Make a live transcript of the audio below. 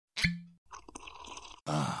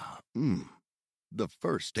Ah, the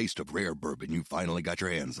first taste of rare bourbon you finally got your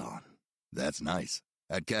hands on. That's nice.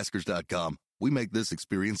 At Caskers.com, we make this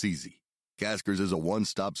experience easy. Caskers is a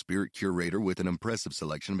one-stop spirit curator with an impressive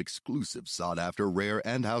selection of exclusive, sought-after, rare,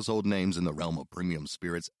 and household names in the realm of premium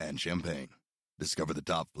spirits and champagne. Discover the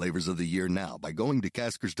top flavors of the year now by going to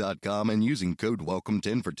Caskers.com and using code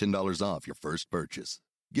WELCOME10 for $10 off your first purchase.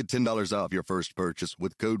 Get $10 off your first purchase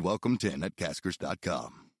with code WELCOME10 at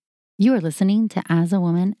Caskers.com. You are listening to As a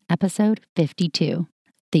Woman, episode 52,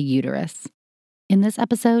 The Uterus. In this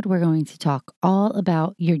episode, we're going to talk all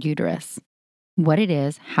about your uterus, what it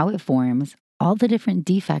is, how it forms, all the different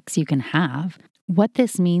defects you can have, what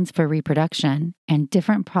this means for reproduction, and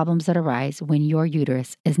different problems that arise when your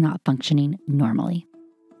uterus is not functioning normally.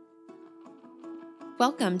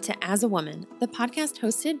 Welcome to As a Woman, the podcast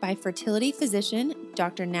hosted by fertility physician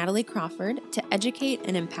Dr. Natalie Crawford to educate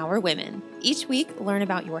and empower women. Each week, learn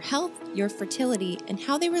about your health, your fertility, and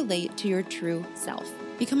how they relate to your true self.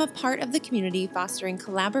 Become a part of the community fostering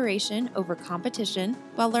collaboration over competition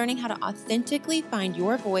while learning how to authentically find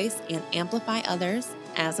your voice and amplify others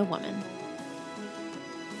as a woman.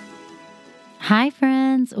 Hi,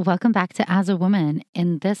 friends. Welcome back to As a Woman.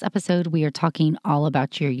 In this episode, we are talking all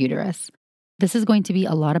about your uterus. This is going to be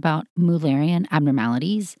a lot about Mullerian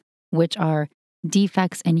abnormalities, which are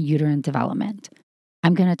defects in uterine development.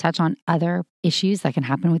 I'm going to touch on other issues that can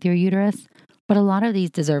happen with your uterus, but a lot of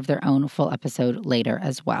these deserve their own full episode later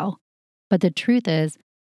as well. But the truth is,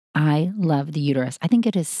 I love the uterus. I think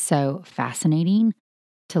it is so fascinating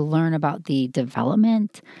to learn about the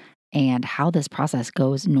development and how this process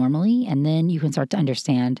goes normally, and then you can start to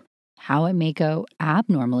understand how it may go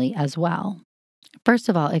abnormally as well. First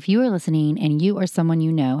of all, if you are listening and you or someone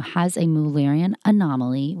you know has a Mullerian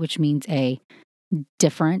anomaly, which means a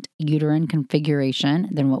different uterine configuration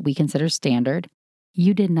than what we consider standard,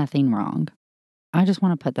 you did nothing wrong. I just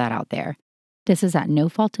want to put that out there. This is at no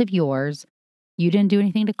fault of yours. You didn't do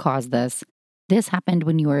anything to cause this. This happened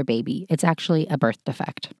when you were a baby. It's actually a birth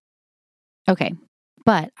defect. Okay,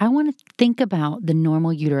 but I want to think about the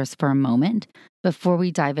normal uterus for a moment before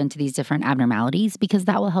we dive into these different abnormalities, because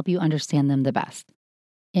that will help you understand them the best.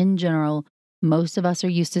 In general, most of us are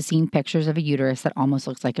used to seeing pictures of a uterus that almost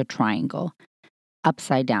looks like a triangle,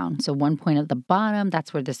 upside down. So one point at the bottom,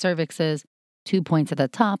 that's where the cervix is. 2 points at the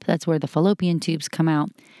top, that's where the fallopian tubes come out,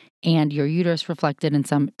 and your uterus reflected in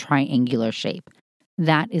some triangular shape.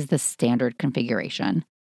 That is the standard configuration.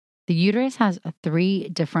 The uterus has 3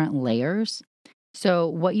 different layers. So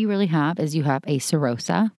what you really have is you have a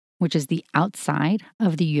serosa, which is the outside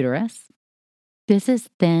of the uterus. This is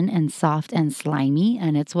thin and soft and slimy,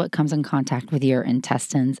 and it's what comes in contact with your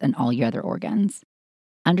intestines and all your other organs.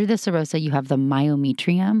 Under the serosa, you have the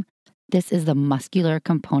myometrium. This is the muscular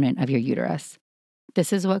component of your uterus.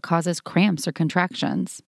 This is what causes cramps or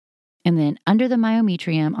contractions. And then under the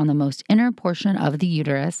myometrium, on the most inner portion of the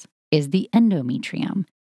uterus, is the endometrium.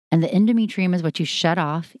 And the endometrium is what you shed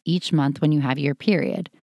off each month when you have your period.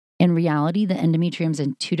 In reality, the endometrium is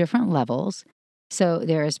in 2 different levels. So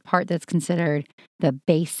there is part that's considered the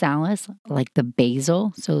basalis, like the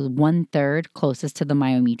basal. So 1/3 closest to the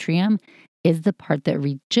myometrium is the part that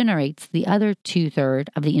regenerates the other 2/3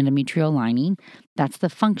 of the endometrial lining. That's the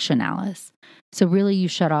functionalis. So really you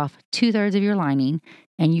shut off 2/3 of your lining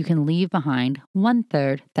and you can leave behind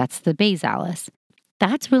 1/3. That's the basalis.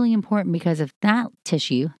 That's really important because if that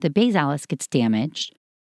tissue, the basalis, gets damaged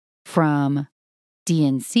from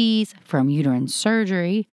DNCs, from uterine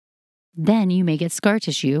surgery, then you may get scar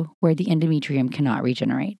tissue where the endometrium cannot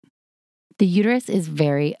regenerate. The uterus is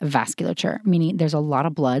very vasculature, meaning there's a lot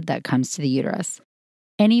of blood that comes to the uterus.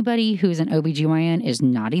 Anybody who's an OBGYN is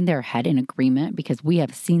nodding their head in agreement because we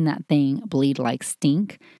have seen that thing bleed like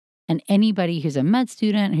stink. And anybody who's a med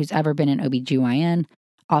student who's ever been an OBGYN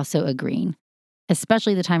also agreeing.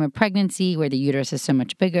 Especially the time of pregnancy where the uterus is so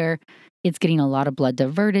much bigger, it's getting a lot of blood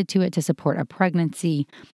diverted to it to support a pregnancy.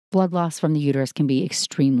 Blood loss from the uterus can be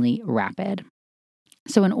extremely rapid.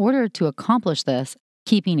 So in order to accomplish this,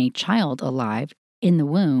 keeping a child alive in the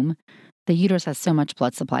womb, the uterus has so much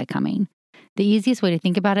blood supply coming. The easiest way to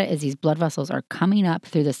think about it is these blood vessels are coming up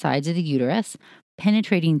through the sides of the uterus,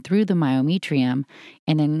 penetrating through the myometrium,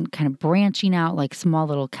 and then kind of branching out like small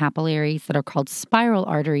little capillaries that are called spiral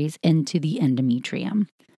arteries into the endometrium.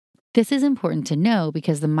 This is important to know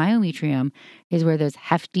because the myometrium is where those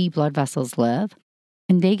hefty blood vessels live,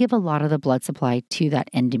 and they give a lot of the blood supply to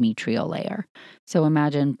that endometrial layer. So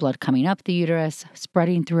imagine blood coming up the uterus,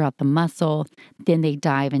 spreading throughout the muscle, then they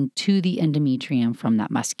dive into the endometrium from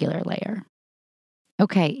that muscular layer.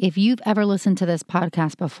 Okay, if you've ever listened to this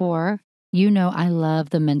podcast before, you know I love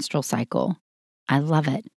the menstrual cycle. I love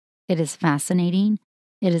it. It is fascinating.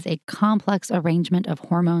 It is a complex arrangement of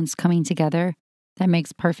hormones coming together that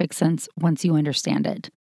makes perfect sense once you understand it.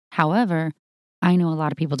 However, I know a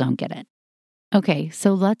lot of people don't get it. Okay,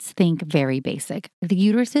 so let's think very basic. The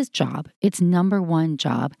uterus's job, its number one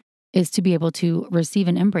job, is to be able to receive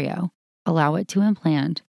an embryo, allow it to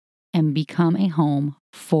implant, and become a home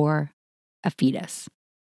for a fetus.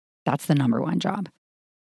 That's the number one job.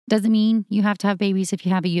 Doesn't mean you have to have babies if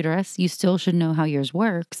you have a uterus. You still should know how yours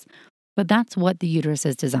works, but that's what the uterus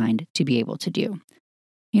is designed to be able to do.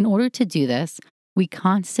 In order to do this, we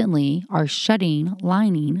constantly are shedding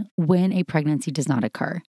lining when a pregnancy does not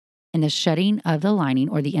occur. And the shedding of the lining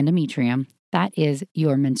or the endometrium, that is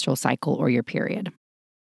your menstrual cycle or your period.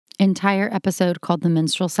 Entire episode called The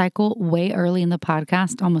Menstrual Cycle, way early in the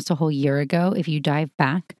podcast, almost a whole year ago. If you dive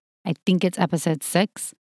back, I think it's episode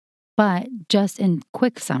 6. But just in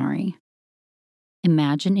quick summary,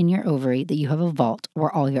 imagine in your ovary that you have a vault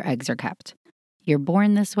where all your eggs are kept. You're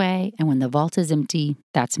born this way, and when the vault is empty,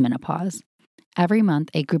 that's menopause. Every month,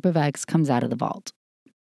 a group of eggs comes out of the vault.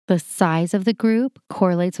 The size of the group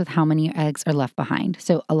correlates with how many eggs are left behind.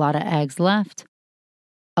 So a lot of eggs left,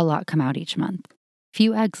 a lot come out each month.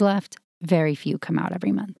 Few eggs left, very few come out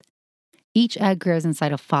every month. Each egg grows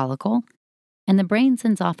inside a follicle, and the brain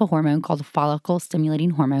sends off a hormone called follicle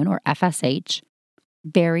stimulating hormone, or FSH.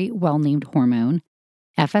 Very well-named hormone.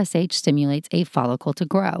 FSH stimulates a follicle to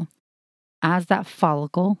grow. As that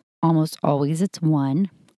follicle, almost always it's one,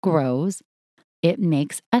 grows, it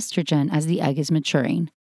makes estrogen as the egg is maturing.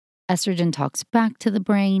 Estrogen talks back to the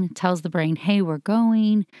brain, tells the brain, hey, we're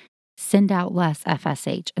going, send out less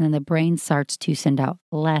FSH. And then the brain starts to send out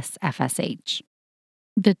less FSH.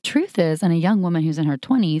 The truth is, in a young woman who's in her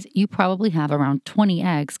 20s, you probably have around 20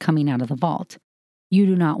 eggs coming out of the vault. You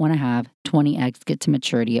do not want to have 20 eggs get to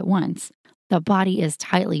maturity at once. The body is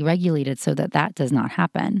tightly regulated so that that does not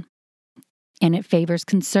happen. And it favors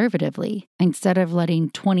conservatively. Instead of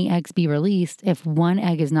letting 20 eggs be released, if one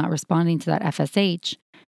egg is not responding to that FSH,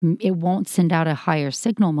 it won't send out a higher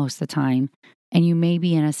signal most of the time, and you may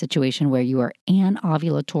be in a situation where you are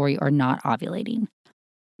anovulatory or not ovulating.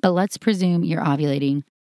 But let's presume you're ovulating.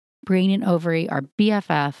 Brain and ovary are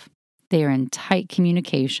BFF. They are in tight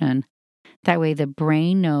communication. That way the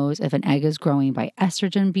brain knows if an egg is growing by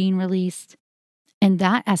estrogen being released. And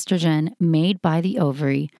that estrogen made by the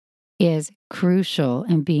ovary is crucial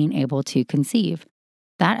in being able to conceive.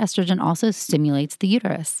 That estrogen also stimulates the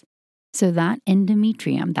uterus. So that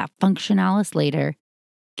endometrium, that functionalis later,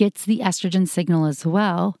 gets the estrogen signal as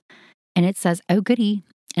well. And it says, oh goody,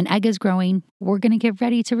 an egg is growing. We're going to get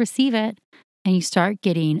ready to receive it. And you start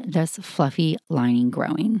getting this fluffy lining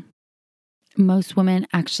growing. Most women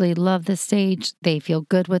actually love this stage. They feel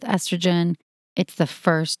good with estrogen. It's the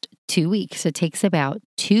first 2 weeks. It takes about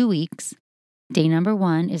 2 weeks. Day number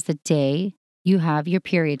 1 is the day you have your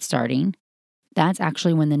period starting. That's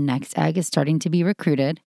actually when the next egg is starting to be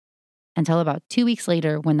recruited, until about 2 weeks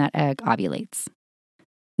later when that egg ovulates.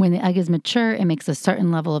 When the egg is mature, it makes a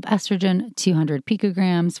certain level of estrogen, 200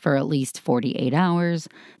 picograms for at least 48 hours.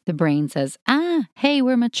 The brain says, hey,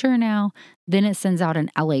 we're mature now. Then it sends out an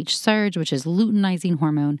LH surge, which is luteinizing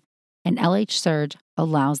hormone. An LH surge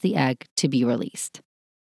allows the egg to be released.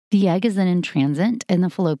 The egg is then in transit in the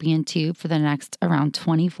fallopian tube for the next around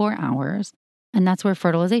 24 hours, and that's where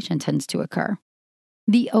fertilization tends to occur.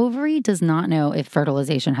 The ovary does not know if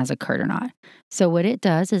fertilization has occurred or not. So what it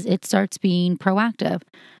does is it starts being proactive.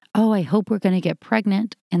 Oh, I hope we're going to get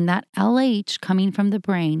pregnant. And that LH coming from the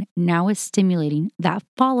brain now is stimulating that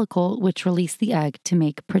follicle, which released the egg to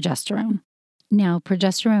make progesterone. Now,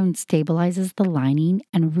 progesterone stabilizes the lining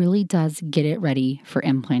and really does get it ready for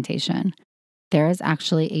implantation. There is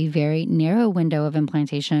actually a very narrow window of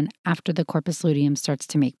implantation after the corpus luteum starts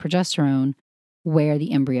to make progesterone where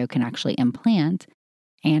the embryo can actually implant.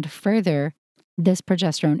 And further, this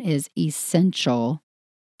progesterone is essential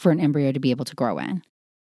for an embryo to be able to grow in.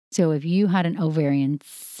 So if you had an ovarian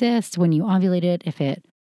cyst when you ovulated, if it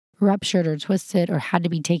ruptured or twisted or had to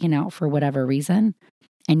be taken out for whatever reason,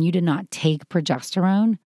 and you did not take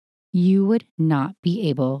progesterone, you would not be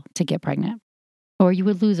able to get pregnant, or you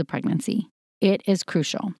would lose a pregnancy. It is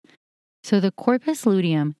crucial. So the corpus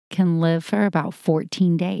luteum can live for about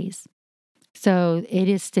 14 days. So it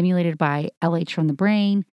is stimulated by LH from the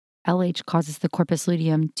brain. LH causes the corpus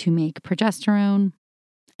luteum to make progesterone,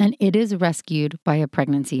 and it is rescued by a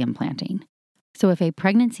pregnancy implanting. So if a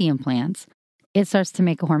pregnancy implants, it starts to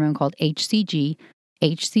make a hormone called HCG.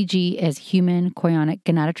 HCG is human chorionic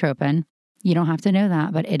gonadotropin. You don't have to know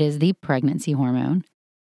that, but it is the pregnancy hormone.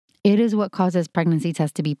 It is what causes pregnancy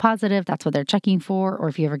tests to be positive. That's what they're checking for. Or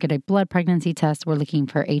if you ever get a blood pregnancy test, we're looking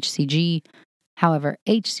for HCG. However,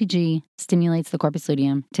 HCG stimulates the corpus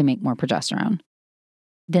luteum to make more progesterone.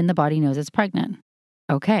 Then the body knows it's pregnant.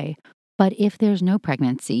 Okay, but if there's no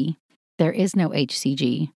pregnancy, there is no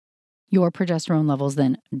HCG, your progesterone levels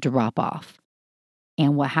then drop off.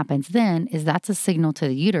 And what happens then is that's a signal to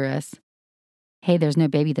the uterus, hey, there's no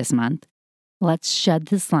baby this month. Let's shed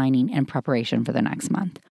this lining in preparation for the next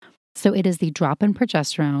month. So it is the drop in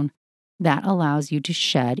progesterone that allows you to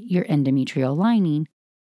shed your endometrial lining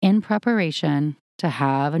in preparation to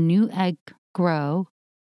have a new egg grow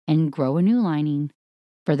and grow a new lining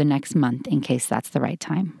for the next month in case that's the right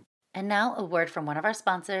time. And now a word from one of our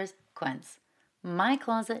sponsors, Quince. My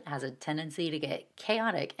closet has a tendency to get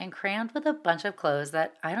chaotic and crammed with a bunch of clothes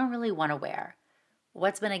that I don't really want to wear.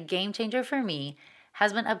 What's been a game changer for me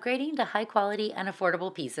has been upgrading to high quality and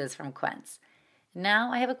affordable pieces from Quince.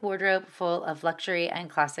 Now I have a wardrobe full of luxury and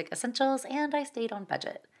classic essentials, and I stayed on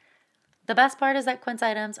budget. The best part is that Quince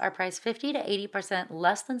items are priced 50 to 80%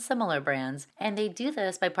 less than similar brands, and they do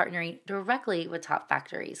this by partnering directly with top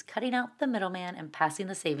factories, cutting out the middleman and passing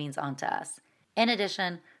the savings on to us. In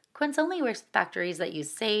addition, Quince only works with factories that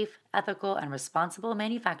use safe, ethical, and responsible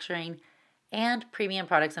manufacturing and premium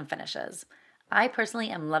products and finishes. I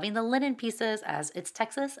personally am loving the linen pieces as it's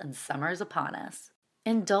Texas and summer's upon us.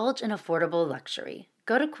 Indulge in affordable luxury.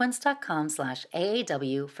 Go to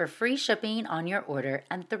quince.com/AAW for free shipping on your order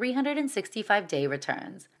and 365-day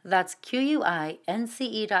returns. That's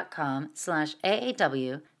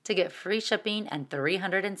QUINCE.com/AAW to get free shipping and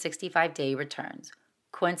 365-day returns.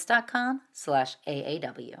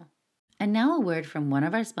 Quince.com/AAW. And now a word from one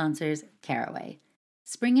of our sponsors, Caraway.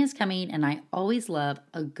 Spring is coming and I always love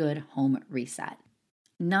a good home reset.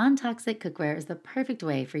 Non-toxic cookware is the perfect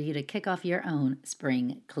way for you to kick off your own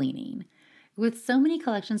spring cleaning. With so many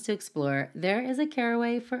collections to explore, there is a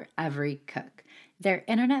Caraway for every cook. Their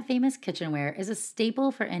internet-famous kitchenware is a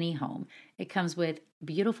staple for any home. It comes with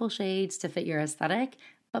beautiful shades to fit your aesthetic,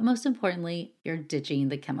 but most importantly, you're ditching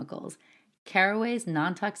the chemicals. Caraway's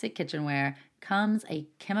non-toxic kitchenware comes a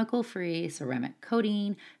chemical-free ceramic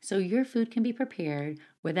coating, so your food can be prepared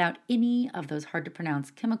without any of those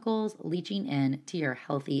hard-to-pronounce chemicals leaching in to your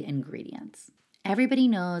healthy ingredients. Everybody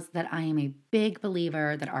knows that I am a big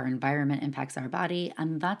believer that our environment impacts our body,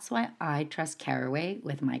 and that's why I trust Caraway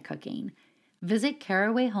with my cooking. Visit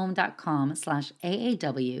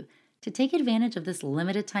carawayhome.com/AAW to take advantage of this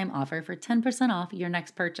limited time offer for 10% off your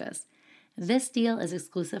next purchase. This deal is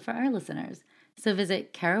exclusive for our listeners, so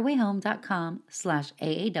visit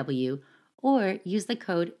carawayhome.com/AAW or use the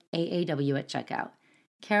code AAW at checkout.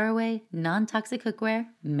 Caraway non-toxic cookware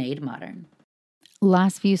made modern.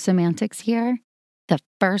 Last few semantics here. The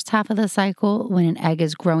first half of the cycle, when an egg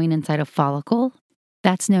is growing inside a follicle,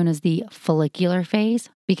 that's known as the follicular phase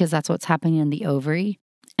because that's what's happening in the ovary.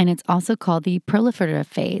 And it's also called the proliferative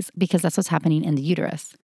phase because that's what's happening in the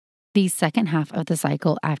uterus. The second half of the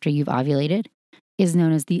cycle after you've ovulated is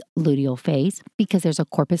known as the luteal phase because there's a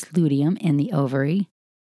corpus luteum in the ovary,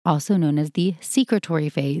 also known as the secretory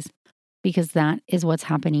phase because that is what's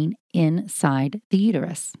happening inside the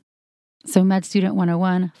uterus. So Med Student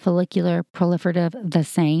 101, follicular, proliferative, the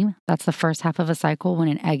same. That's the first half of a cycle when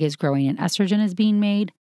an egg is growing and estrogen is being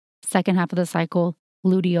made. Second half of the cycle,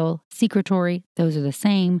 luteal, secretory, those are the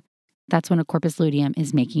same. That's when a corpus luteum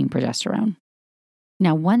is making progesterone.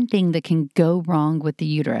 Now, one thing that can go wrong with the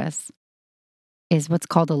uterus is what's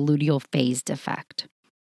called a luteal phase defect.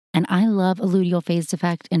 And I love a luteal phase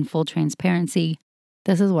defect in full transparency.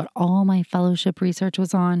 This is what all my fellowship research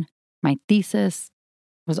was on. My thesis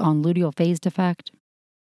was on luteal phase defect.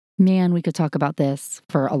 Man, we could talk about this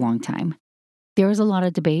for a long time. There is a lot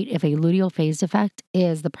of debate if a luteal phase defect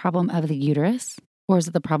is the problem of the uterus or is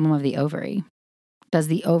it the problem of the ovary. Does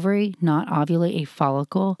the ovary not ovulate a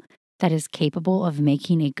follicle that is capable of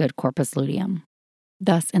making a good corpus luteum?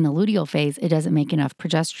 Thus, in the luteal phase, it doesn't make enough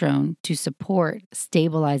progesterone to support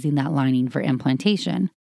stabilizing that lining for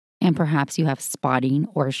implantation, and perhaps you have spotting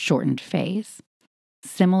or a shortened phase.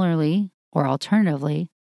 Similarly, or alternatively,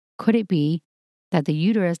 could it be that the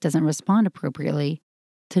uterus doesn't respond appropriately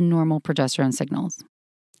to normal progesterone signals?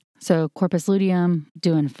 So corpus luteum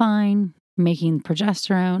doing fine, making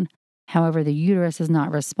progesterone. However, the uterus is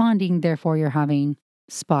not responding, therefore you're having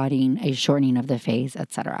spotting, a shortening of the phase,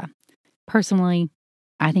 etc. Personally,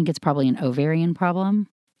 I think it's probably an ovarian problem,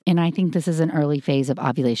 and I think this is an early phase of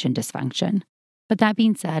ovulation dysfunction. But that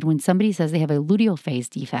being said, when somebody says they have a luteal phase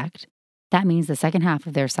defect, that means the second half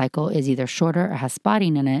of their cycle is either shorter or has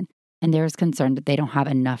spotting in it, and there is concern that they don't have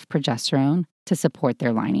enough progesterone to support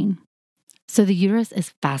their lining. So the uterus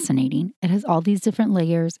is fascinating. It has all these different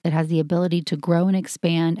layers. It has the ability to grow and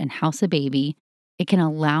expand and house a baby. It can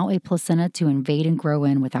allow a placenta to invade and grow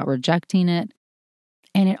in without rejecting it.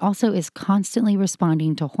 And it also is constantly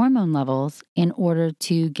responding to hormone levels in order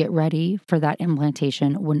to get ready for that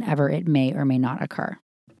implantation whenever it may or may not occur.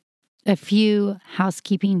 A few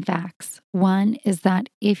housekeeping facts. One is that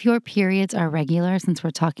if your periods are regular, since we're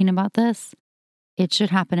talking about this, it should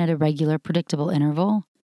happen at a regular, predictable interval,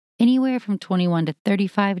 anywhere from 21 to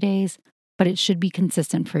 35 days, but it should be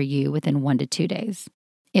consistent for you within 1 to 2 days.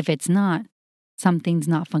 If it's not, something's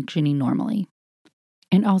not functioning normally.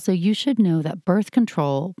 And also, you should know that birth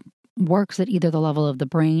control works at either the level of the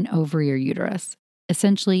brain, ovary, or uterus,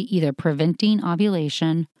 essentially either preventing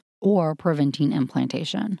ovulation or preventing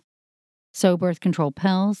implantation. So birth control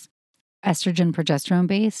pills, estrogen, progesterone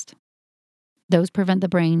based, those prevent the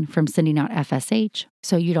brain from sending out FSH,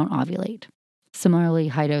 so you don't ovulate. Similarly,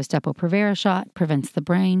 high-dose Depo-Provera shot prevents the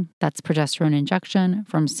brain, that's progesterone injection,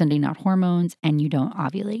 from sending out hormones, and you don't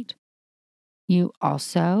ovulate. You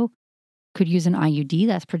also could use an IUD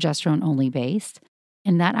that's progesterone only based,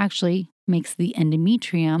 and that actually makes the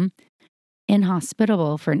endometrium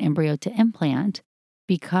inhospitable for an embryo to implant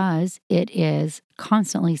because it is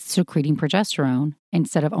constantly secreting progesterone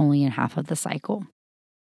instead of only in half of the cycle.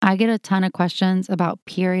 I get a ton of questions about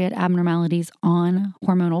period abnormalities on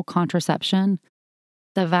hormonal contraception.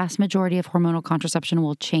 The vast majority of hormonal contraception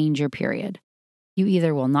will change your period. You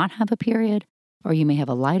either will not have a period, or you may have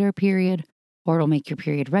a lighter period, or it'll make your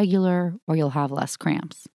period regular, or you'll have less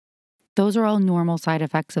cramps. Those are all normal side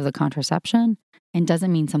effects of the contraception and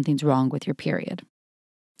doesn't mean something's wrong with your period.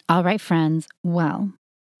 All right, friends. Well,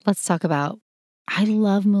 let's talk about, I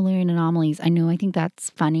love Mullerian anomalies. I think that's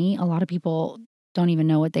funny. A lot of people don't even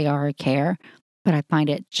know what they are or care, but I find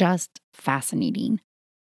it just fascinating.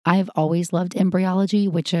 I've always loved embryology,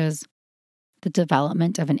 which is the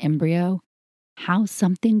development of an embryo, how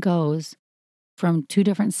something goes from two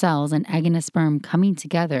different cells, an egg and a sperm coming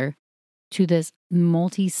together to this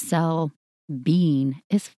multi-cell being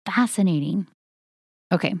is fascinating.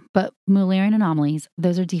 Okay, but Mullerian anomalies,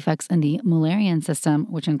 those are defects in the Mullerian system,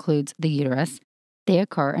 which includes the uterus. They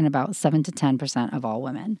occur in about 7 to 10% of all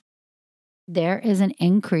women. There is an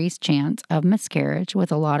increased chance of miscarriage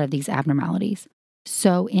with a lot of these abnormalities.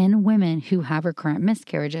 So in women who have recurrent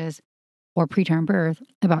miscarriages or preterm birth,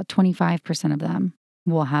 about 25% of them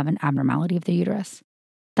will have an abnormality of the uterus.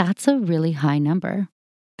 That's a really high number.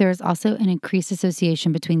 There is also an increased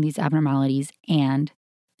association between these abnormalities and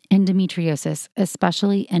endometriosis,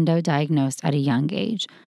 especially endo-diagnosed at a young age.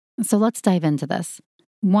 So let's dive into this.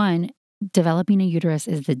 One, developing a uterus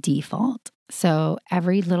is the default. So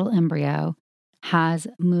every little embryo has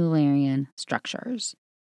Mullerian structures.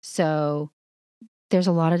 So there's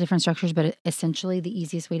a lot of different structures, but essentially the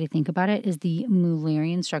easiest way to think about it is the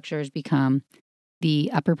Mullerian structures become the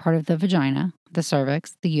upper part of the vagina, the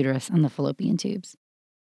cervix, the uterus, and the fallopian tubes.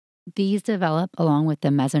 These develop along with the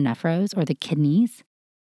mesonephros or the kidneys,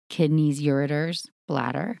 ureters,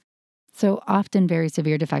 bladder. So often very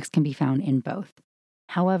severe defects can be found in both.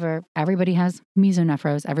 However, everybody has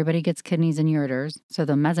mesonephros, everybody gets kidneys and ureters, so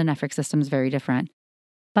the mesonephric system is very different.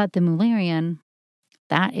 But the Mullerian,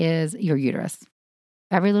 that is your uterus.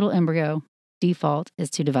 Every little embryo default is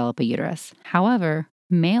to develop a uterus. However,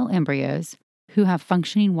 male embryos who have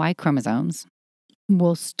functioning Y chromosomes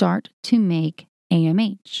will start to make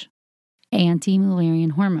AMH,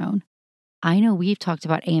 anti-Mullerian hormone. I know we've talked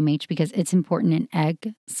about AMH because it's important in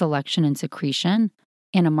egg selection and secretion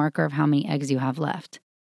and a marker of how many eggs you have left.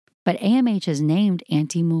 But AMH is named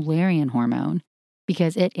anti-Mullerian hormone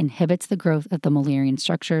because it inhibits the growth of the Mullerian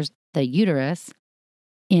structures, the uterus,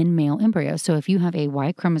 in male embryos. So if you have a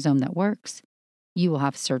Y chromosome that works, you will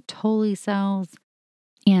have Sertoli cells.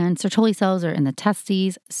 And Sertoli cells are in the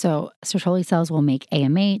testes, so Sertoli cells will make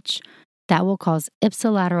AMH. That will cause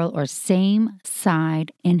ipsilateral or same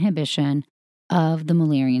side inhibition of the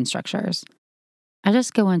Mullerian structures. I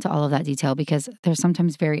just go into all of that detail because there's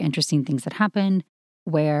sometimes very interesting things that happen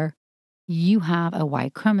where you have a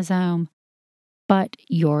Y chromosome, but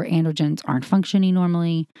your androgens aren't functioning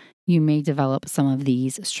normally. You may develop some of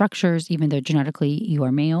these structures even though genetically you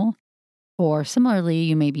are male. Or similarly,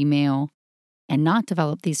 you may be male and not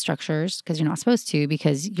develop these structures because you're not supposed to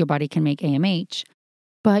because your body can make AMH,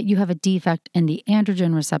 but you have a defect in the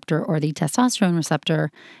androgen receptor or the testosterone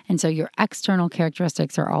receptor, and so your external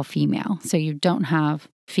characteristics are all female. So you don't have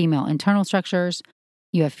female internal structures,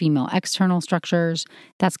 you have female external structures.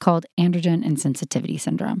 That's called androgen insensitivity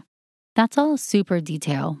syndrome. That's all super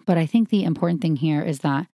detail, but I think the important thing here is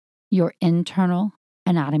that your internal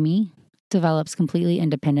anatomy develops completely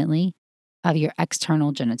independently of your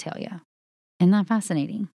external genitalia. Isn't that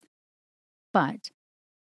fascinating? But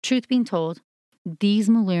truth being told, These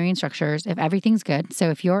Mullerian structures, if everything's good, so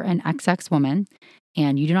if you're an XX woman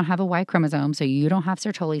and you do not have a Y chromosome, so you don't have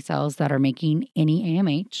Sertoli cells that are making any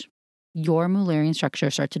AMH, your Mullerian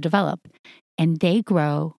structures start to develop and they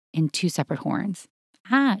grow in two separate horns.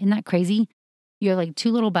 Isn't that crazy? You have like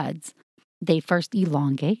two little buds. They first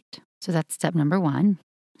elongate. So that's step number one.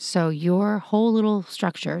 So your whole little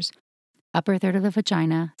structures, upper third of the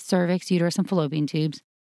vagina, cervix, uterus, and fallopian tubes,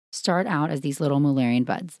 start out as these little Mullerian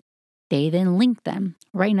buds. They then link them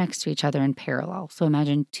right next to each other in parallel. So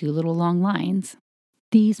imagine two little long lines.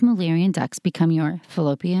 These Mullerian ducts become your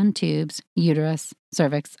fallopian tubes, uterus,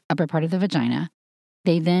 cervix, upper part of the vagina.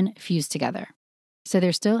 They then fuse together. So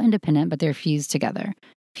they're still independent, but they're fused together.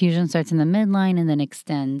 Fusion starts in the midline and then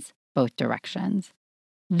extends both directions.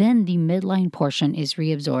 Then the midline portion is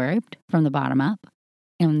reabsorbed from the bottom up,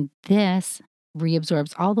 and this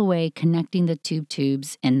reabsorbs all the way, connecting the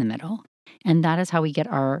tubes in the middle. And that is how we get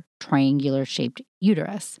our triangular shaped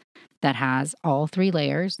uterus that has all three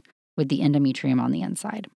layers with the endometrium on the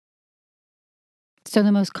inside. So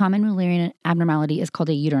the most common Mullerian abnormality is called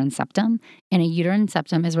a uterine septum, and a uterine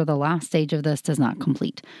septum is where the last stage of this does not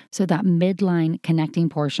complete. So that midline connecting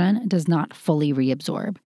portion does not fully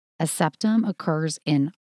reabsorb. A septum occurs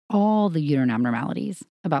in all the uterine abnormalities.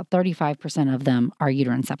 About 35% of them are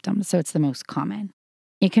uterine septums, so it's the most common.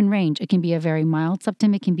 It can range. It can be a very mild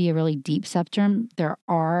septum. It can be a really deep septum. There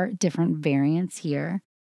are different variants here,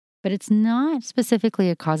 but it's not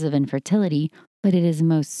specifically a cause of infertility, but it is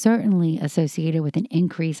most certainly associated with an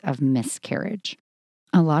increase of miscarriage.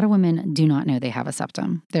 A lot of women do not know they have a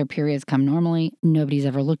septum. Their periods come normally. Nobody's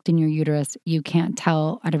ever looked in your uterus. You can't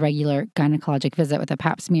tell at a regular gynecologic visit with a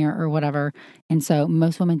pap smear or whatever. And so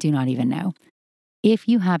most women do not even know. If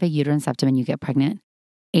you have a uterine septum and you get pregnant,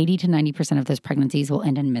 80 to 90% of those pregnancies will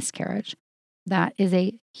end in miscarriage. That is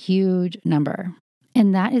a huge number.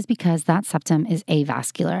 And that is because that septum is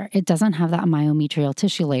avascular. It doesn't have that myometrial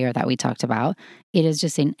tissue layer that we talked about. It is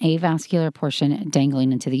just an avascular portion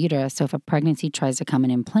dangling into the uterus. So if a pregnancy tries to come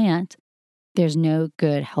and implant, there's no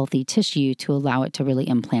good healthy tissue to allow it to really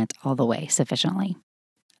implant all the way sufficiently.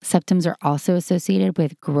 Septums are also associated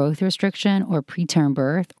with growth restriction or preterm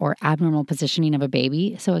birth or abnormal positioning of a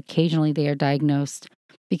baby. So occasionally they are diagnosed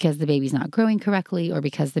because the baby's not growing correctly or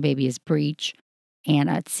because the baby is breech.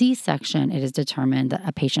 And at C-section, it is determined that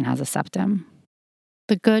a patient has a septum.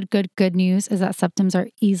 The good news is that septums are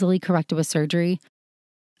easily corrected with surgery.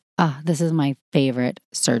 This is my favorite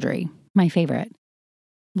surgery. My favorite.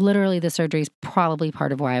 Literally, the surgery is probably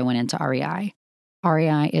part of why I went into REI.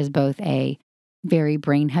 REI is both a very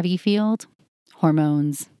brain-heavy field,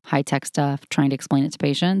 hormones, high-tech stuff, trying to explain it to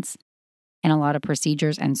patients, and a lot of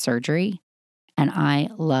procedures and surgery. And I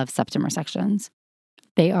love septum resections.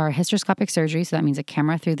 They are hysteroscopic surgery, so that means a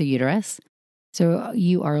camera through the uterus. So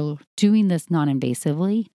you are doing this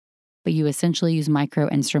non-invasively, but you essentially use micro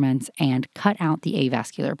instruments and cut out the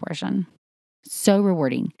avascular portion. So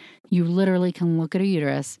rewarding. You literally can look at a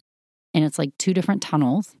uterus and it's like two different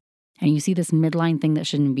tunnels, and you see this midline thing that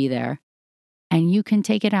shouldn't be there, and you can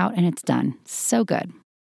take it out and it's done. So good.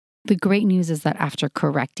 The great news is that after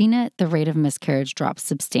correcting it, the rate of miscarriage drops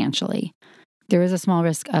substantially. There is a small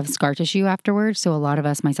risk of scar tissue afterwards, so a lot of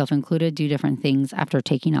us, myself included, do different things after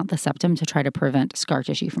taking out the septum to try to prevent scar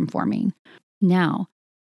tissue from forming. Now,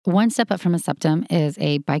 one step up from a septum is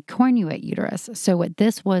a bicornuate uterus. So what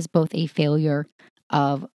this was both a failure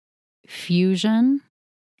of fusion.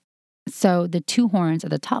 So the two horns at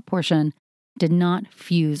the top portion did not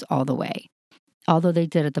fuse all the way, although they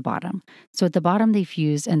did at the bottom. So at the bottom they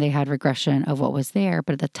fused and they had regression of what was there,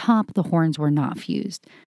 but at the top the horns were not fused.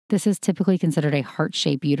 This is typically considered a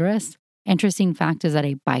heart-shaped uterus. Interesting fact is that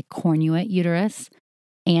a bicornuate uterus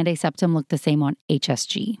and a septum look the same on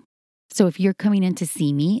HSG. So if you're coming in to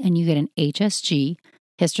see me and you get an HSG,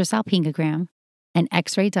 hysterosalpingogram, an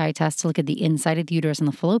X-ray dye test to look at the inside of the uterus and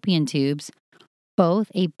the fallopian tubes,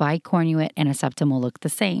 both a bicornuate and a septum will look the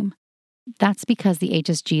same. That's because the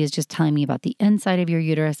HSG is just telling me about the inside of your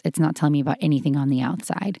uterus. It's not telling me about anything on the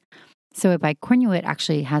outside. So a bicornuate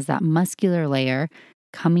actually has that muscular layer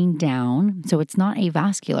coming down. So it's not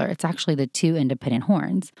avascular. It's actually the two independent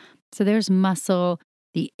horns. So there's muscle,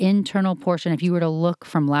 the internal portion. If you were to look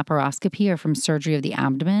from laparoscopy or from surgery of the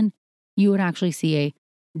abdomen, you would actually see a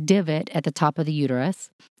divot at the top of the uterus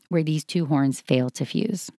where these two horns fail to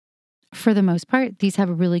fuse. For the most part, these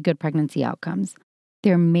have really good pregnancy outcomes.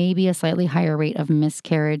 There may be a slightly higher rate of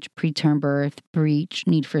miscarriage, preterm birth, breech,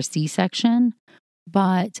 need for C-section,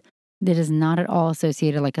 but that is not at all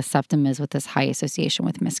associated like a septum is with this high association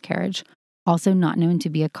with miscarriage. Also not known to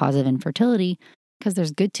be a cause of infertility because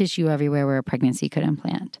there's good tissue everywhere where a pregnancy could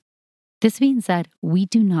implant. This being said, we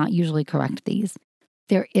do not usually correct these.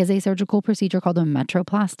 There is a surgical procedure called a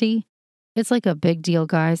metroplasty. It's like a big deal,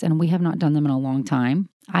 guys, and we have not done them in a long time.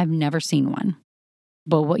 I've never seen one.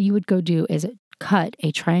 But what you would go do is cut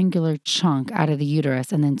a triangular chunk out of the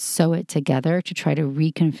uterus and then sew it together to try to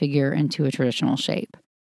reconfigure into a traditional shape.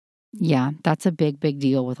 Yeah, that's a big, big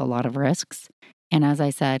deal with a lot of risks. And as I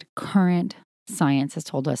said, current science has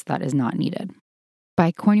told us that is not needed.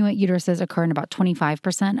 Bicornuate uteruses occur in about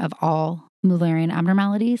 25% of all Mullerian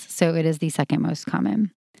abnormalities, so it is the second most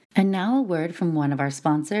common. And now a word from one of our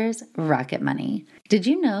sponsors, Rocket Money. Did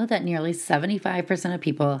you know that nearly 75% of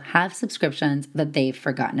people have subscriptions that they've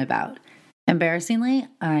forgotten about? Embarrassingly,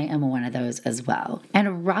 I am one of those as well.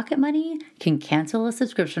 And Rocket Money can cancel a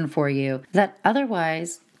subscription for you that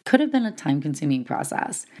otherwise could have been a time-consuming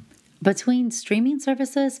process. Between streaming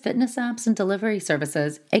services, fitness apps, and delivery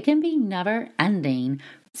services, it can be never-ending.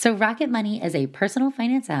 So Rocket Money is a personal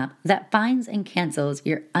finance app that finds and cancels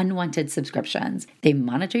your unwanted subscriptions. They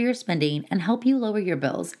monitor your spending and help you lower your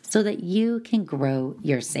bills so that you can grow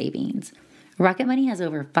your savings. Rocket Money has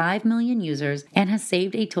over 5 million users and has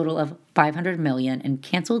saved a total of $500 million in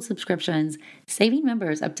canceled subscriptions, saving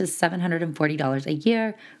members up to $740 a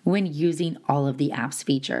year when using all of the app's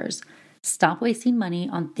features. Stop wasting money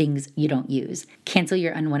on things you don't use. Cancel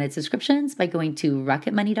your unwanted subscriptions by going to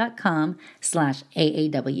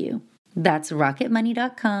rocketmoney.com/AAW. That's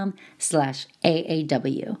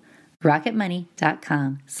rocketmoney.com/AAW.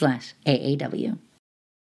 rocketmoney.com/AAW.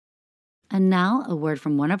 And now a word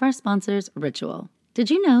from one of our sponsors, Ritual.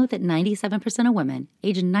 Did you know that 97% of women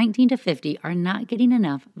aged 19 to 50 are not getting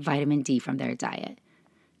enough vitamin D from their diet?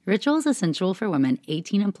 Ritual is essential for women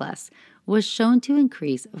 18 and plus, was shown to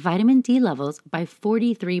increase vitamin D levels by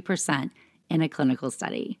 43% in a clinical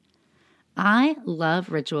study. I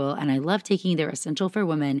love Ritual and I love taking their Essential for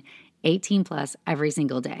Women 18 plus every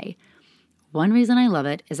single day. One reason I love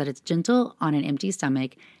it is that it's gentle on an empty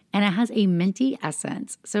stomach and it has a minty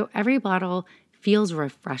essence, so every bottle feels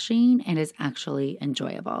refreshing and is actually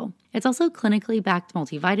enjoyable. It's also clinically backed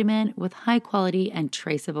multivitamin with high quality and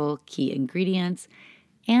traceable key ingredients,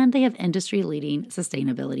 and they have industry-leading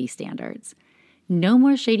sustainability standards. No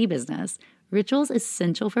more shady business. Ritual's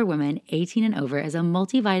Essential for Women 18 and over is a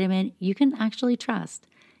multivitamin you can actually trust.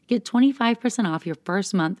 Get 25% off your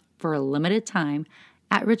first month for a limited time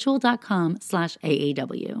at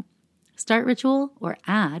ritual.com/AAW. Start Ritual or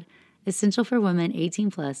add Essential for Women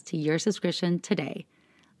 18 plus to your subscription today.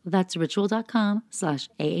 That's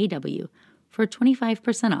ritual.com/AAW for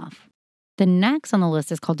 25% off. The next on the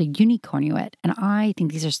list is called a unicornuate, and I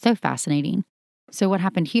think these are so fascinating. So what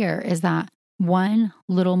happened here is that one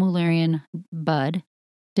little Mullerian bud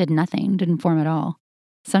did nothing, didn't form at all.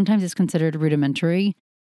 Sometimes it's considered rudimentary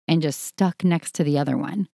and just stuck next to the other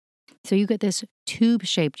one. So you get this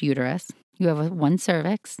tube-shaped uterus. You have one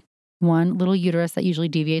cervix, one little uterus that usually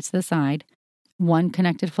deviates to the side, one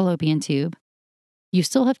connected fallopian tube. You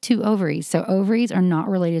still have two ovaries, so ovaries are not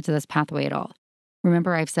related to this pathway at all.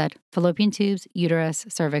 Remember, I've said fallopian tubes, uterus,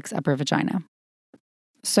 cervix, upper vagina.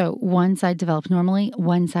 So one side developed normally,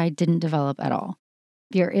 one side didn't develop at all.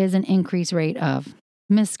 There is an increased rate of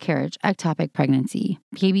miscarriage, ectopic pregnancy,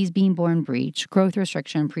 babies being born breech, growth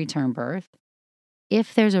restriction, preterm birth.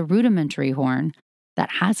 If there's a rudimentary horn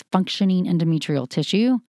that has functioning endometrial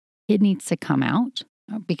tissue, it needs to come out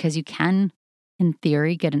because you can, in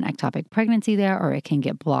theory, get an ectopic pregnancy there, or it can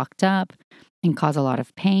get blocked up and cause a lot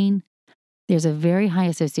of pain. There's a very high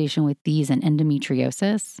association with these and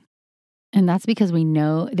endometriosis. And that's because we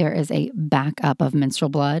know there is a backup of menstrual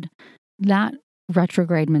blood. That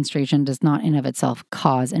retrograde menstruation does not in of itself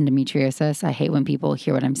cause endometriosis. I hate when people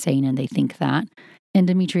hear what I'm saying and they think that.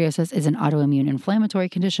 Endometriosis is an autoimmune inflammatory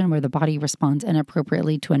condition where the body responds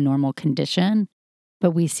inappropriately to a normal condition.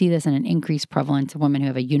 But we see this in an increased prevalence of women who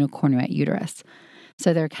have a unicornuate uterus.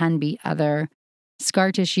 So there can be other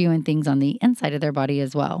scar tissue and things on the inside of their body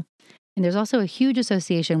as well. And there's also a huge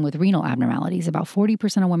association with renal abnormalities. About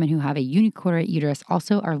 40% of women who have a unicornuate uterus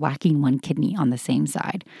also are lacking one kidney on the same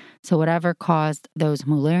side. So whatever caused those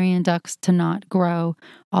Mullerian ducts to not grow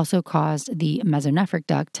also caused the mesonephric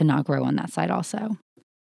duct to not grow on that side also.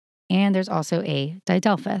 And there's also a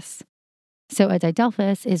didelphys. So a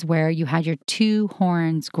didelphys is where you had your two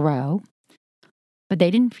horns grow, but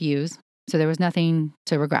they didn't fuse, so there was nothing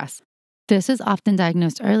to regress. This is often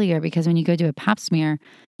diagnosed earlier because when you go do a pap smear,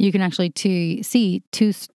 you can actually see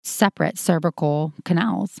two separate cervical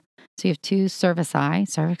canals. So you have two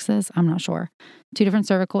cervixes, I'm not sure, two different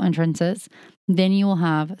cervical entrances. Then you will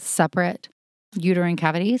have separate uterine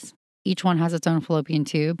cavities. Each one has its own fallopian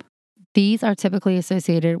tube. These are typically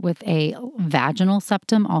associated with a vaginal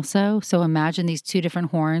septum also. So imagine these two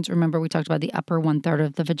different horns. Remember, we talked about the upper 1/3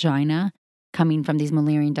 of the vagina coming from these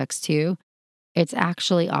Mullerian ducts too. It's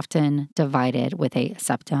actually often divided with a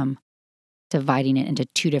septum, dividing it into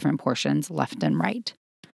two different portions, left and right.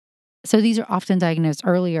 So these are often diagnosed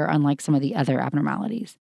earlier, unlike some of the other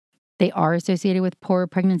abnormalities. They are associated with poor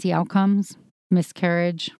pregnancy outcomes,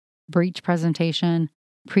 miscarriage, breech presentation,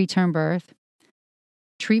 preterm birth.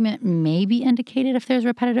 Treatment may be indicated if there's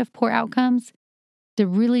repetitive poor outcomes. It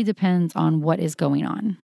really depends on what is going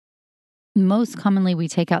on. Most commonly, we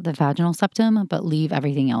take out the vaginal septum, but leave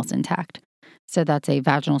everything else intact. So that's a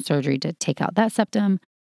vaginal surgery to take out that septum.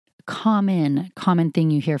 Common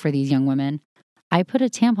thing you hear for these young women. I put a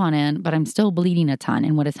tampon in, but I'm still bleeding a ton.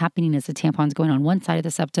 And what is happening is the tampon's going on one side of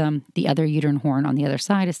the septum, the other uterine horn on the other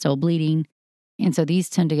side is still bleeding. And so these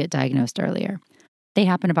tend to get diagnosed earlier. They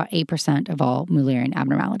happen about 8% of all Mullerian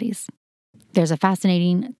abnormalities. There's a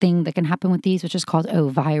fascinating thing that can happen with these, which is called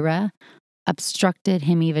ovira, obstructed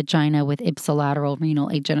hemivagina with ipsilateral renal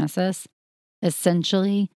agenesis.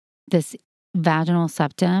 Essentially, this vaginal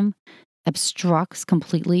septum obstructs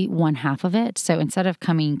completely one half of it. So instead of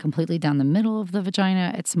coming completely down the middle of the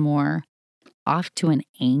vagina, it's more off to an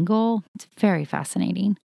angle. It's very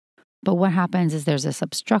fascinating. But what happens is there's this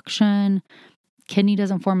obstruction. Kidney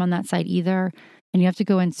doesn't form on that side either. And you have to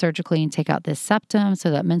go in surgically and take out this septum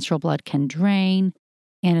so that menstrual blood can drain.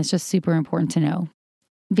 And it's just super important to know.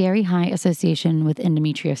 Very high association with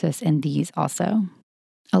endometriosis in these also.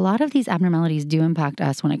 A lot of these abnormalities do impact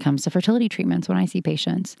us when it comes to fertility treatments when I see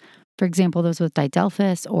patients. For example, those with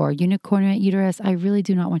didelphys or unicornuate uterus, I really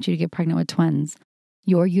do not want you to get pregnant with twins.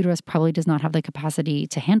 Your uterus probably does not have the capacity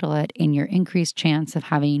to handle it, and your increased chance of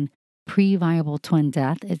having pre-viable twin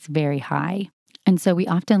death is very high. And so we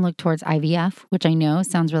often look towards IVF, which I know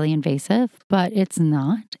sounds really invasive, but it's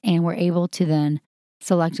not. And we're able to then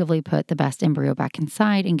selectively put the best embryo back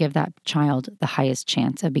inside and give that child the highest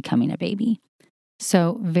chance of becoming a baby.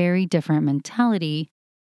 So very different mentality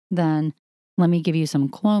than let me give you some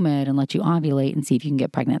Clomid and let you ovulate and see if you can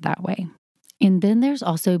get pregnant that way. And then there's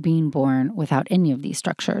also being born without any of these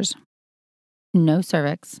structures. No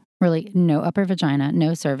cervix, really no upper vagina,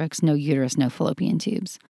 no cervix, no uterus, no fallopian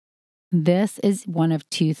tubes. This is one of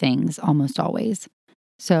two things almost always.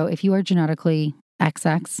 So if you are genetically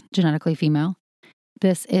XX, genetically female,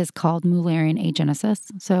 this is called Mullerian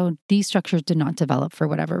agenesis. So these structures did not develop for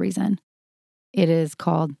whatever reason. It is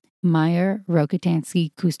called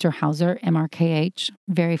Meyer-Rokitansky-Kuster-Hauser, MRKH,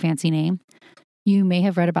 very fancy name. You may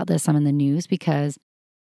have read about this some in the news because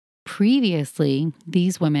previously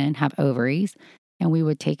these women have ovaries and we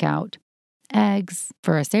would take out eggs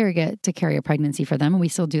for a surrogate to carry a pregnancy for them, and we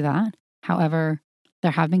still do that. However,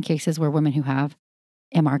 there have been cases where women who have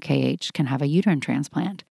MRKH can have a uterine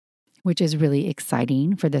transplant, which is really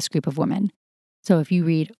exciting for this group of women. So if you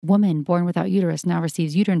read, woman born without uterus now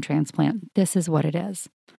receives uterine transplant, this is what it is.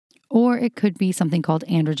 Or it could be something called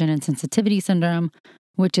androgen insensitivity syndrome,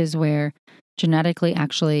 which is where genetically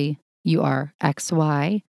actually you are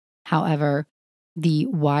XY. However, the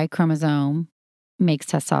Y chromosome makes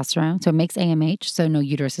testosterone. So it makes AMH, so no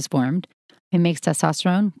uterus is formed. It makes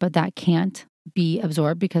testosterone, but that can't be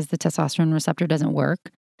absorbed because the testosterone receptor doesn't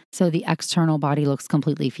work. So the external body looks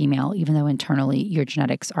completely female, even though internally your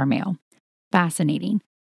genetics are male. Fascinating.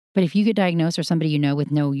 But if you get diagnosed or somebody you know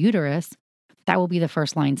with no uterus, that will be the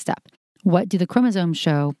first line step. What do the chromosomes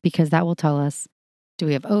show? Because that will tell us, do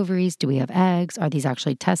we have ovaries? Do we have eggs? Are these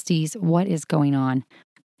actually testes? What is going on?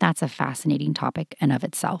 That's a fascinating topic in of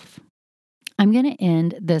itself. I'm going to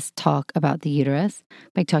end this talk about the uterus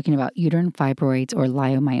by talking about uterine fibroids or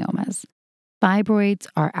leiomyomas. Fibroids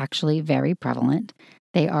are actually very prevalent.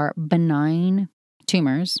 They are benign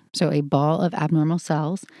tumors, so a ball of abnormal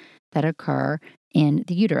cells that occur in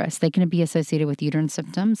the uterus. They can be associated with uterine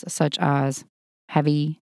symptoms such as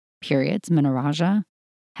heavy periods, menorrhagia,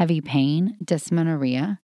 heavy pain,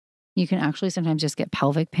 dysmenorrhea. You can actually sometimes just get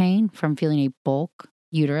pelvic pain from feeling a bulk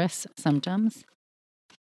uterus symptoms.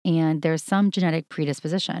 And there's some genetic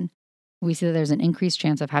predisposition. We see that there's an increased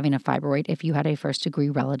chance of having a fibroid if you had a first-degree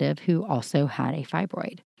relative who also had a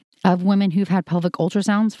fibroid. Of women who've had pelvic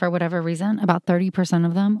ultrasounds for whatever reason, about 30%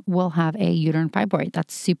 of them will have a uterine fibroid.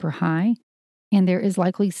 That's super high. And there is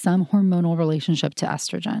likely some hormonal relationship to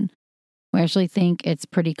estrogen. We actually think it's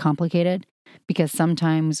pretty complicated because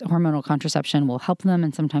sometimes hormonal contraception will help them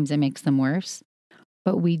and sometimes it makes them worse.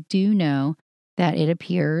 But we do know that it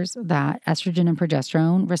appears that estrogen and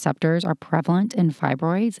progesterone receptors are prevalent in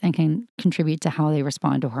fibroids and can contribute to how they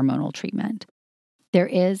respond to hormonal treatment. There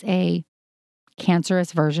is a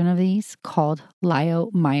cancerous version of these called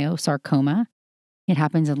leiomyosarcoma, It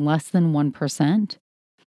happens in less than 1%,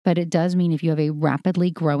 but it does mean if you have a rapidly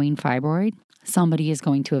growing fibroid, somebody is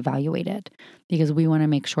going to evaluate it because we want to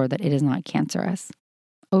make sure that it is not cancerous.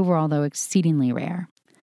 Overall, though, exceedingly rare.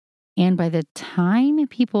 And by the time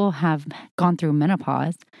people have gone through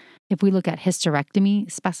menopause, if we look at hysterectomy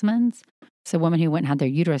specimens, so women who went and had their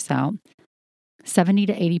uterus out, 70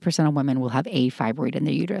 to 80% of women will have a fibroid in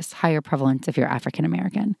their uterus, higher prevalence if you're African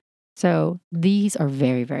American. So these are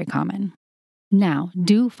very, very common. Now,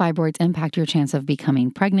 do fibroids impact your chance of becoming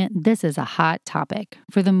pregnant? This is a hot topic.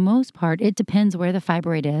 For the most part, it depends where the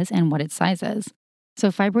fibroid is and what its size is.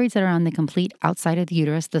 So fibroids that are on the complete outside of the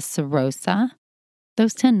uterus, the serosa,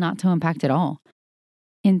 those tend not to impact at all.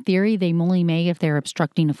 In theory, they only may if they're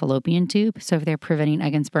obstructing a fallopian tube, so if they're preventing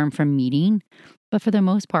egg and sperm from meeting. But for the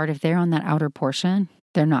most part, if they're on that outer portion,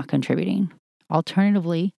 they're not contributing.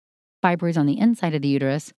 Alternatively, fibroids on the inside of the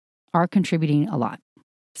uterus are contributing a lot.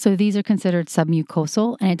 So these are considered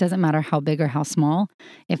submucosal, and it doesn't matter how big or how small.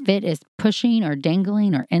 If it is pushing or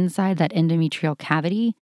dangling or inside that endometrial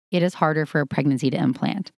cavity, it is harder for a pregnancy to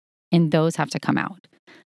implant, and those have to come out.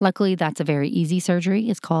 Luckily, that's a very easy surgery.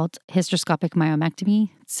 It's called hysteroscopic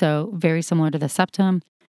myomectomy. So very similar to the septum.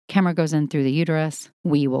 Camera goes in through the uterus.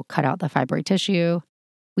 We will cut out the fibroid tissue.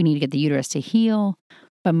 We need to get the uterus to heal,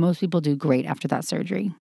 but most people do great after that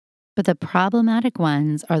surgery. But the problematic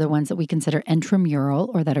ones are the ones that we consider intramural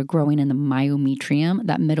or that are growing in the myometrium,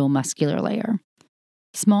 that middle muscular layer.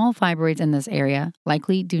 Small fibroids in this area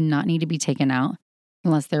likely do not need to be taken out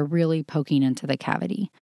unless they're really poking into the cavity.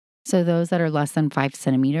 So those that are less than 5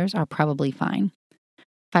 centimeters are probably fine.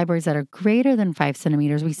 Fibroids that are greater than 5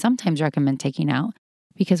 centimeters, we sometimes recommend taking out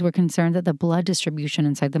because we're concerned that the blood distribution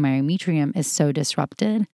inside the myometrium is so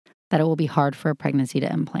disrupted that it will be hard for a pregnancy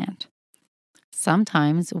to implant.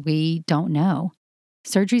 Sometimes we don't know.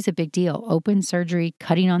 Surgery is a big deal. Open surgery,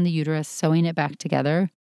 cutting on the uterus, sewing it back together.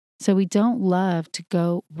 So we don't love to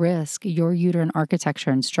go risk your uterine architecture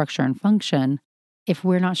and structure and function if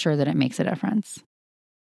we're not sure that it makes a difference.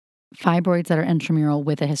 Fibroids that are intramural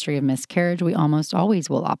with a history of miscarriage, we almost always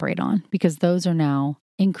will operate on because those are now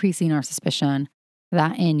increasing our suspicion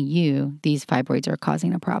that in you, these fibroids are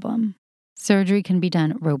causing a problem. Surgery can be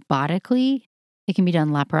done robotically. It can be done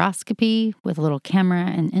laparoscopy with a little camera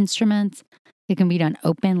and instruments. It can be done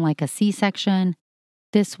open like a C-section.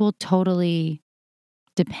 This will totally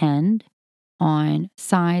depend on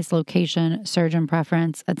size, location, surgeon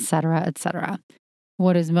preference, etc., etc.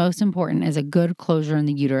 What is most important is a good closure in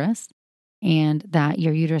the uterus and that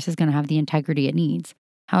your uterus is going to have the integrity it needs.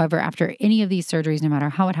 However, after any of these surgeries, no matter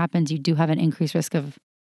how it happens, you do have an increased risk of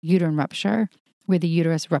uterine rupture, where the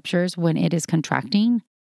uterus ruptures when it is contracting.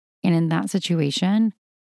 And in that situation,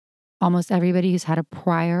 almost everybody who's had a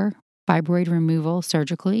prior fibroid removal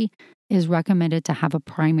surgically is recommended to have a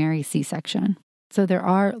primary C-section. So there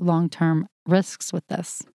are long-term risks with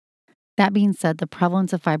this. That being said, the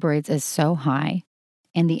prevalence of fibroids is so high,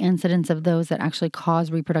 and the incidence of those that actually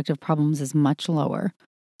cause reproductive problems is much lower.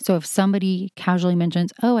 So if somebody casually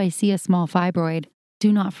mentions, oh, I see a small fibroid,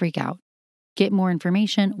 do not freak out. Get more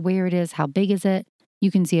information, where it is, how big is it. You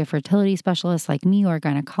can see a fertility specialist like me or a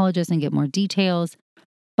gynecologist and get more details,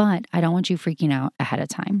 but I don't want you freaking out ahead of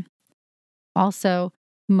time. Also,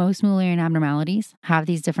 most Mullerian abnormalities have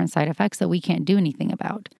these different side effects that we can't do anything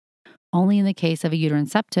about. Only in the case of a uterine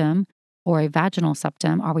septum or a vaginal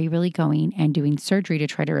septum are we really going and doing surgery to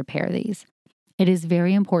try to repair these. It is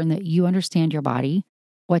very important that you understand your body,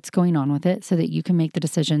 what's going on with it, so that you can make the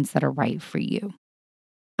decisions that are right for you.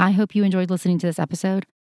 I hope you enjoyed listening to this episode.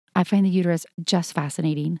 I find the uterus just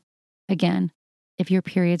fascinating. Again, if your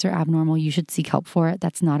periods are abnormal, you should seek help for it.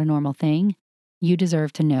 That's not a normal thing. You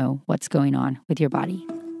deserve to know what's going on with your body.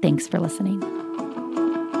 Thanks for listening.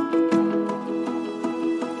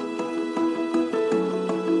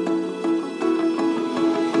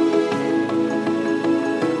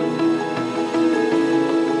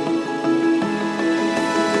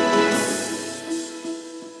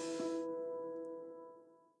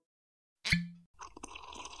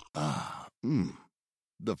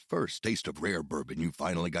 The first taste of rare bourbon you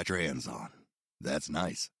finally got your hands on. That's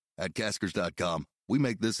nice. At Caskers.com, we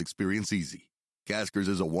make this experience easy. Caskers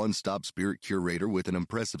is a one-stop spirit curator with an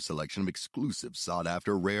impressive selection of exclusive,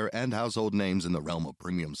 sought-after, rare, and household names in the realm of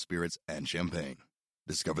premium spirits and champagne.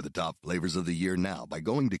 Discover the top flavors of the year now by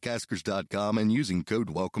going to Caskers.com and using code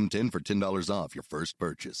WELCOME10 for $10 off your first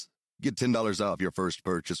purchase. Get $10 off your first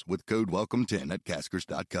purchase with code WELCOME10 at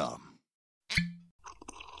Caskers.com.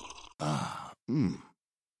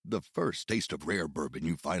 The first taste of rare bourbon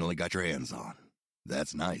you finally got your hands on.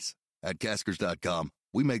 That's nice. At Caskers.com,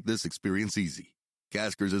 we make this experience easy.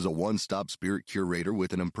 Caskers is a one-stop spirit curator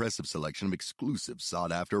with an impressive selection of exclusive,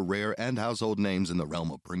 sought-after, rare, and household names in the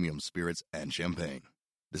realm of premium spirits and champagne.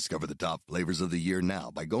 Discover the top flavors of the year now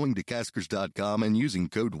by going to Caskers.com and using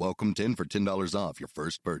code WELCOME10 for $10 off your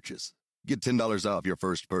first purchase. Get $10 off your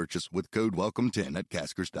first purchase with code WELCOME10 at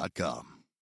Caskers.com.